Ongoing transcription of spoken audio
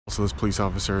So this police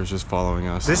officer is just following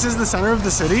us. This is the center of the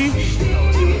city? We're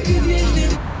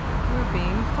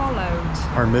being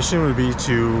followed. Our mission would be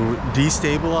to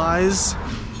destabilize.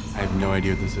 I have no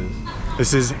idea what this is.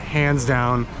 This is hands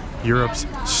down Europe's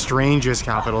strangest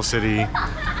capital city.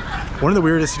 One of the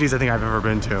weirdest cities I think I've ever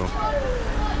been to.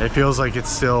 It feels like it's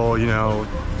still, you know,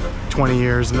 20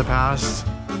 years in the past.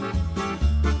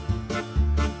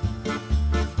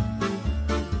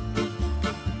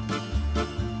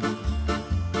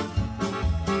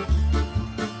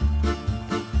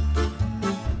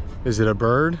 Is it a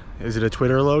bird? Is it a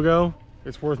Twitter logo?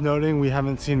 It's worth noting we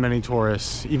haven't seen many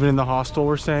tourists. Even in the hostel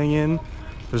we're staying in,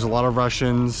 there's a lot of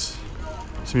Russians,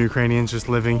 some Ukrainians just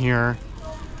living here,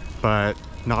 but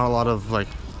not a lot of like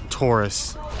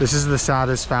tourists. This is the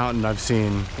saddest fountain I've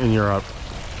seen in Europe.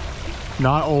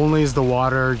 Not only is the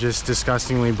water just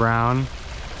disgustingly brown,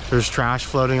 there's trash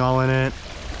floating all in it.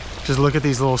 Just look at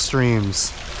these little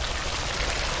streams.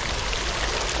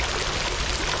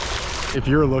 If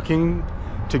you're looking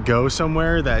to go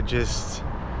somewhere that just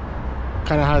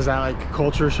kind of has that like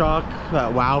culture shock,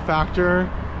 that wow factor,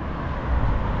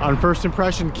 on first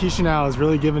impression Chișinău is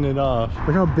really giving it off.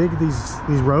 Look how big these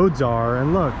roads are,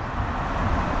 and look,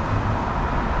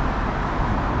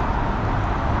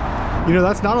 you know,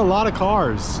 that's not a lot of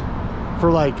cars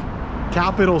for like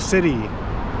capital city,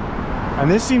 and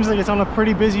this seems like it's on a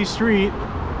pretty busy street.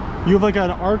 You have like an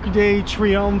Arc de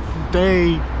Triomphe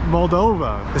de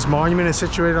Moldova. This monument is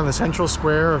situated on the central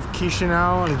square of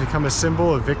Chișinău and has become a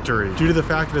symbol of victory due to the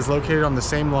fact it is located on the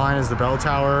same line as the bell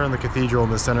tower and the cathedral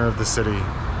in the center of the city.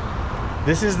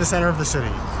 This is the center of the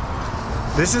city.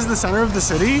 This is the center of the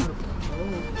city?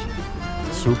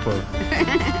 Super.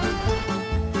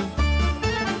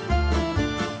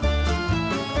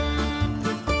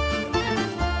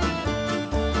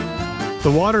 The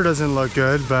water doesn't look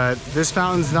good, but this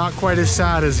fountain's not quite as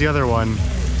sad as the other one.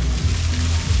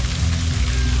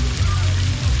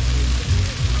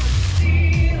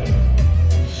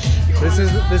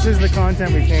 This is the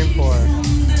content we came for.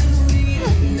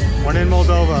 One in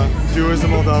Moldova. Do as the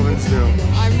Moldovans do.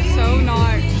 I'm so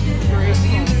not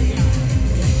grateful.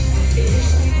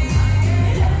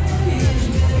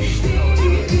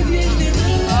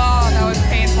 Oh, that was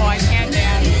painful. I can't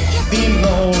dance.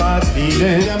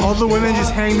 All the women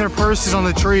just hang their purses on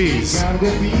the trees.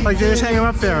 Like they just hang them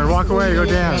up there and walk away, go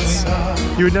dance.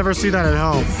 You would never see that at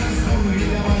home.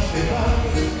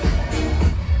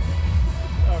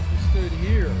 If you stood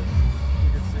here, you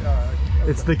could see.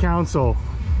 It's the council.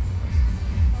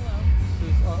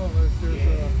 Hello. There's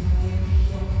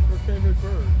her favorite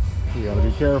bird. You gotta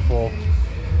be careful.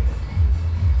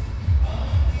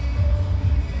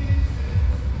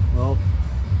 Well,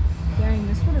 Dang,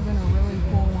 this would have been a really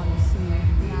cool one to see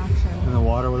in action. and the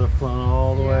water would have flown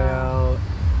all the way out.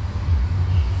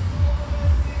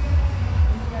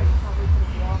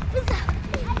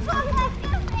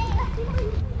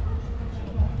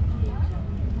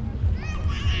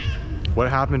 What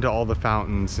happened to all the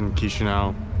fountains in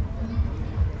Chișinău?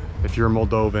 If you're a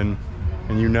Moldovan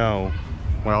and you know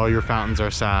why all your fountains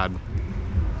are sad,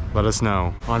 let us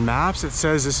know. On maps it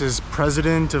says this is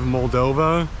President of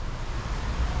Moldova.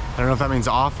 I don't know if that means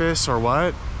office or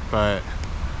what, but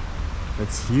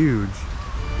it's huge.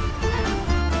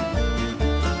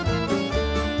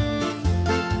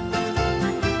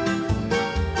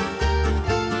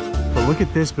 But look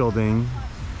at this building,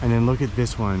 and then look at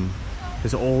this one.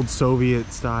 This old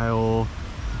Soviet style,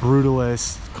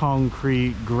 brutalist,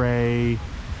 concrete, gray,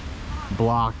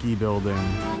 blocky building.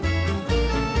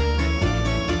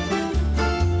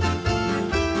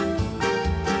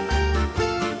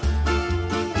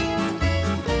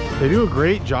 They do a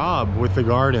great job with the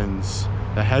gardens.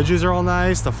 The hedges are all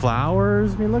nice, the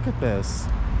flowers, I mean, look at this.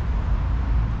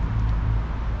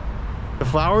 The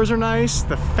flowers are nice,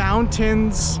 the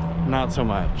fountains, not so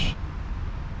much.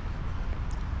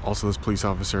 Also, this police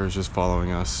officer is just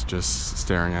following us, just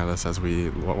staring at us as we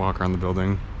walk around the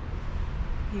building.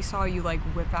 He saw you like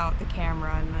whip out the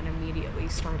camera and then immediately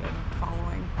started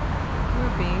following.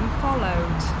 We're being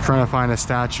followed. Trying to find a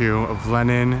statue of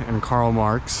Lenin and Karl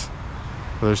Marx.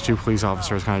 But there's two police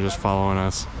officers kind of just following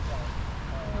us.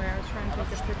 Where I was trying to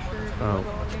take a picture of Oh, the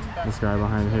building. this guy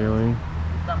behind Haley.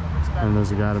 And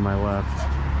there's a guy to my left,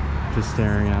 just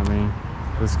staring at me.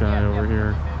 This guy over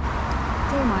here.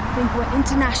 They might think we're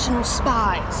international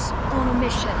spies on a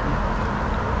mission.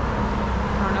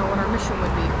 I don't know what our mission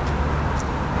would be.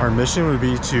 Our mission would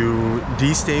be to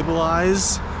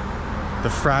destabilize the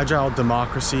fragile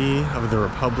democracy of the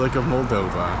Republic of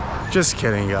Moldova. Just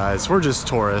kidding, guys. We're just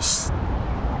tourists.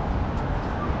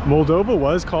 Moldova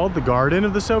was called the Garden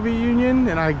of the Soviet Union,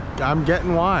 and I'm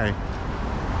getting why.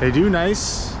 They do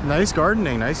nice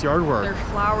gardening, nice yard work. Their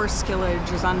flower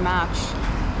skillage is unmatched.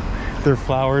 Their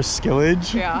flower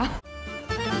skillage? Yeah.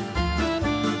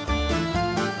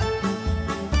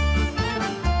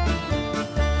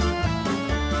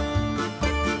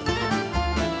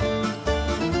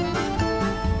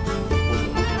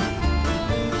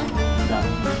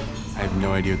 I have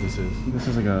no idea what this is. This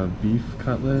is like a beef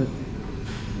cutlet.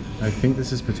 I think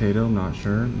this is potato, I'm not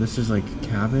sure. This is like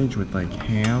cabbage with like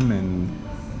ham and...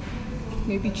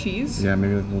 Maybe cheese? Yeah,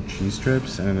 maybe like little cheese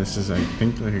strips. And this is, I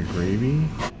think, like a gravy.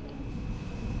 I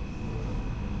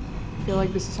feel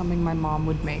like this is something my mom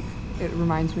would make. It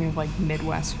reminds me of like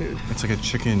Midwest food. It's like a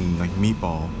chicken, like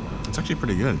meatball. It's actually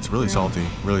pretty good. It's really salty,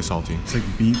 really salty. It's like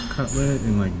beef cutlet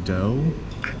and like dough.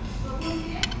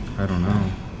 I don't know.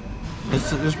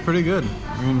 It's pretty good.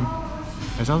 I mean,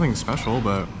 it's nothing special,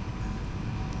 but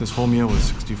this whole meal was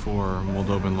 64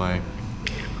 Moldovan lei.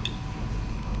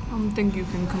 I don't think you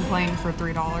can complain for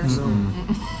 $3.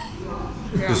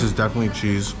 Yeah. This is definitely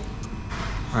cheese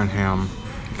and ham.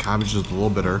 The cabbage is a little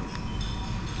bitter.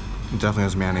 It definitely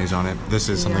has mayonnaise on it. This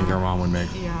is something your mom would make.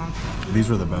 Yeah. These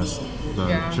were the best.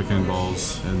 The chicken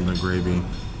balls and the gravy.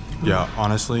 Yeah,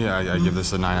 honestly, I give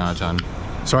this a 9 out of 10.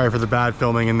 Sorry for the bad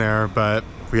filming in there, but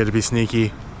we had to be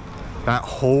sneaky. That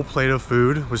whole plate of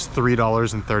food was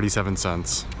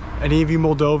 $3.37. Any of you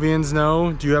Moldovians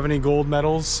know? Do you have any gold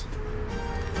medals?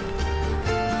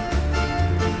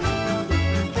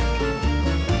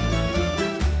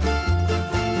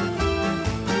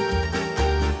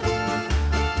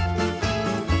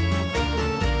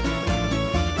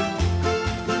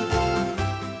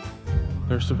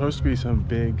 There's supposed to be some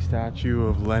big statue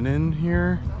of Lenin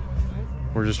here.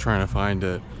 We're just trying to find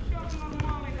it.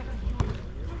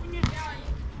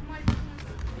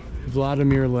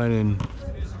 Vladimir Lenin.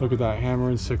 Look at that hammer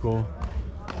and sickle.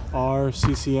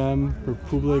 RCCM,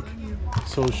 Republic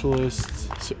Socialist,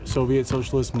 Soviet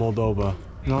Socialist Moldova.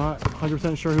 Not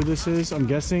 100% sure who this is. I'm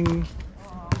guessing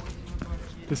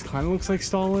this kind of looks like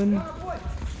Stalin.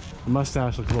 The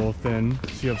mustache looks a little thin.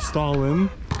 So you have Stalin,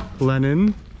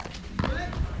 Lenin,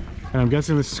 and I'm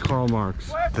guessing this is Karl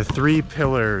Marx. The 3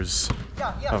 pillars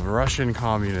of Russian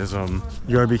communism.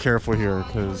 You gotta be careful here,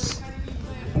 because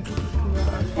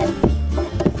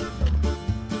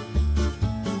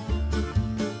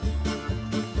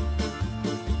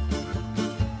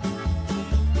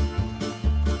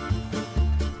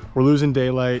we're losing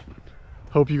daylight.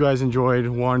 Hope you guys enjoyed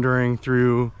wandering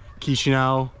through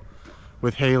Chișinău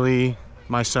with Haley,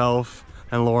 myself,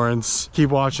 and Larence. Keep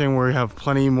watching, where we have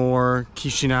plenty more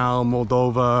Chișinău,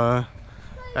 Moldova,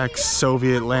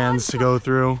 ex-Soviet lands to go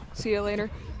through. See you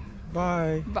later.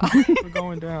 Bye. Bye. We're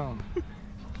going down.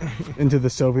 Into the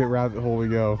Soviet rabbit hole we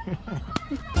go.